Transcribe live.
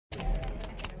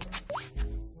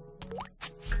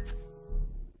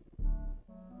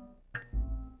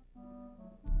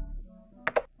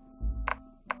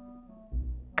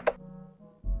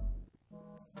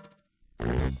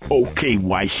Okay,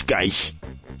 wise guys,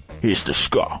 here's the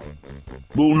score.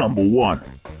 Rule number 1,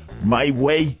 my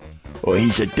way or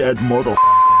he's a dead mother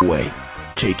way.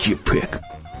 Take your pick.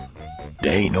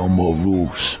 There ain't no more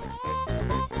rules.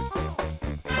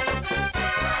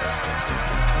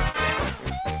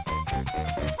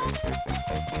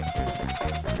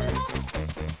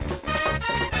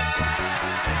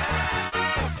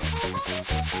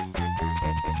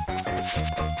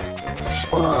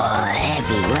 Oh,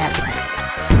 heavy weapon.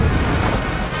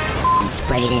 He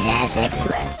sprayed his ass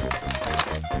everywhere.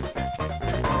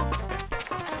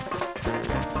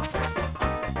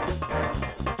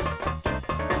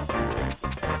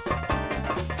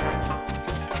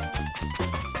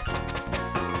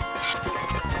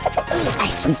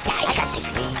 Slice and dice.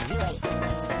 I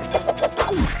got the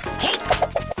green. Take.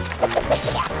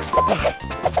 Shot.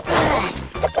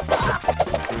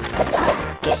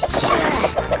 Get shot.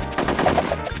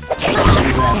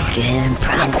 Good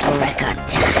prompt record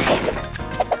time.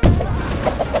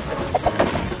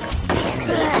 The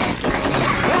enemy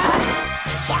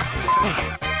shot.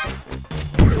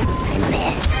 I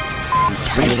missed.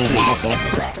 Sprayed his ass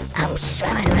everywhere. I'm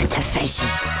swimming with their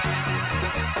faces.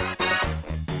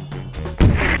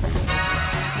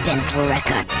 Dental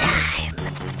record time.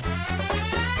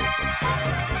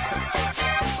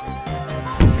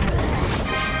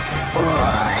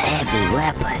 Oh, heavy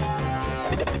weapon.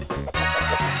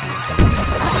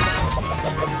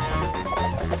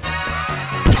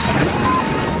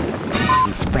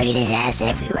 He sprayed his ass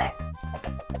everywhere.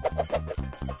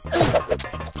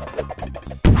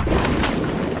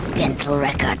 Dental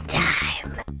record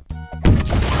time.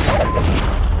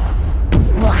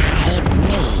 Why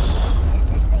me?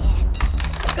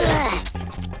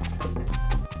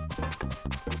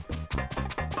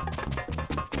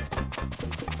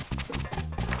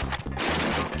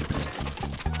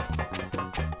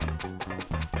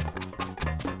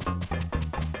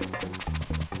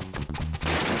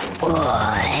 Oh,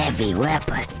 heavy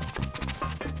weapon.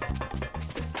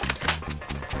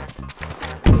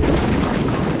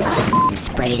 He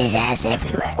sprayed his ass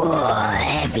everywhere. Oh,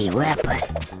 heavy weapon.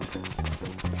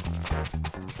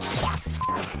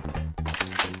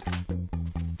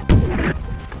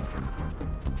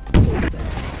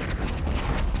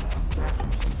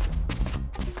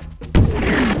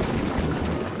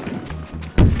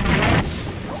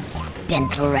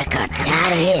 Dental record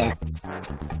out of here.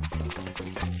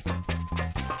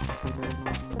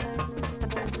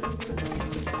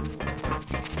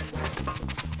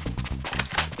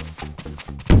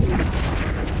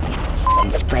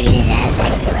 And sprayed his ass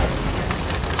everywhere.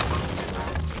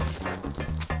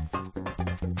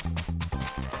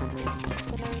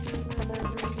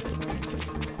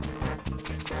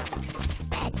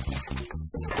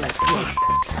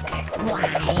 Sucker, why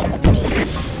me?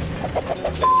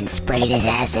 And sprayed his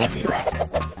ass everywhere.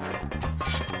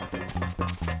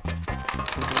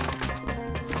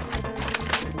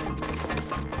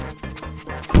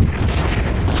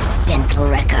 Dental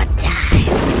record time.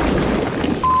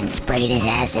 And sprayed his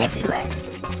ass everywhere.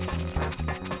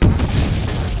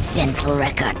 Dental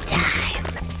record time.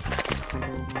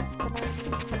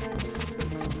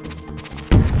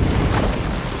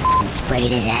 And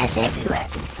sprayed his ass everywhere.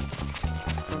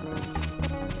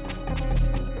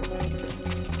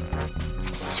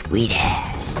 Sweet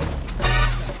ass.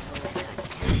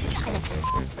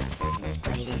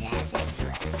 Sprayed his ass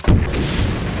everywhere.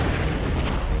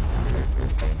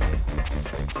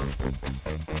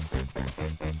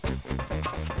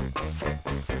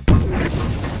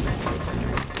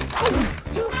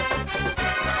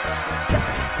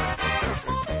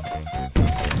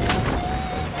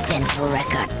 Dental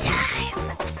record time.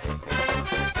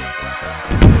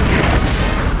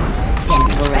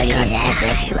 Dental record his ass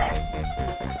everywhere.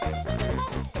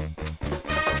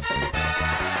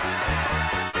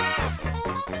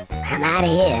 I'm out of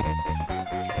here.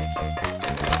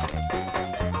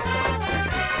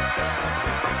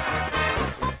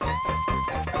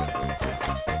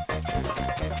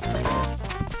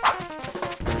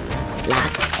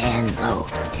 Lock and load.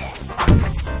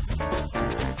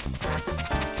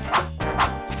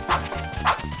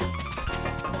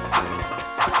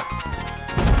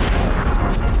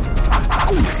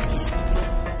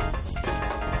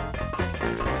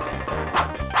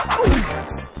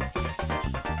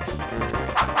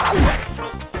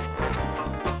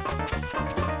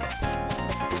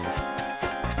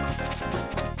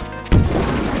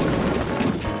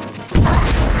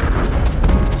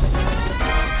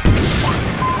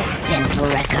 Dental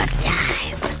record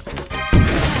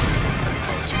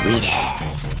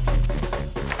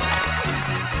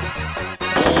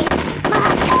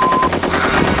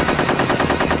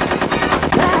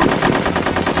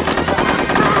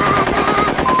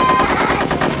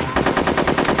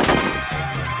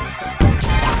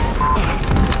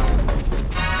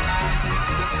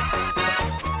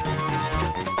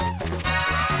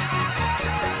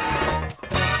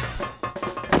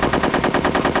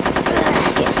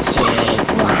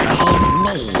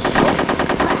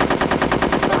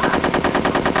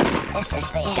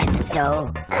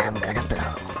So I'm gonna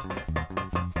blow.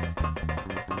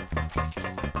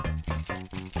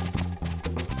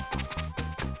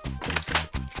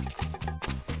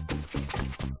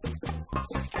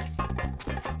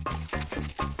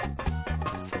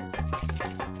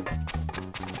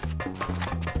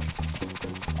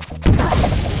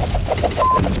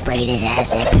 Sprayed his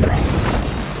ass everywhere.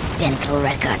 Dental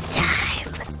record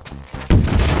time.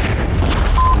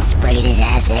 Sprayed his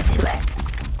ass everywhere.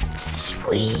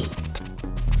 Sweet.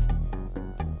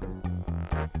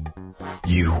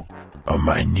 You are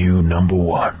my new number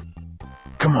one.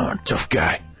 Come on, tough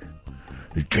guy.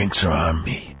 The drinks are on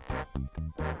me.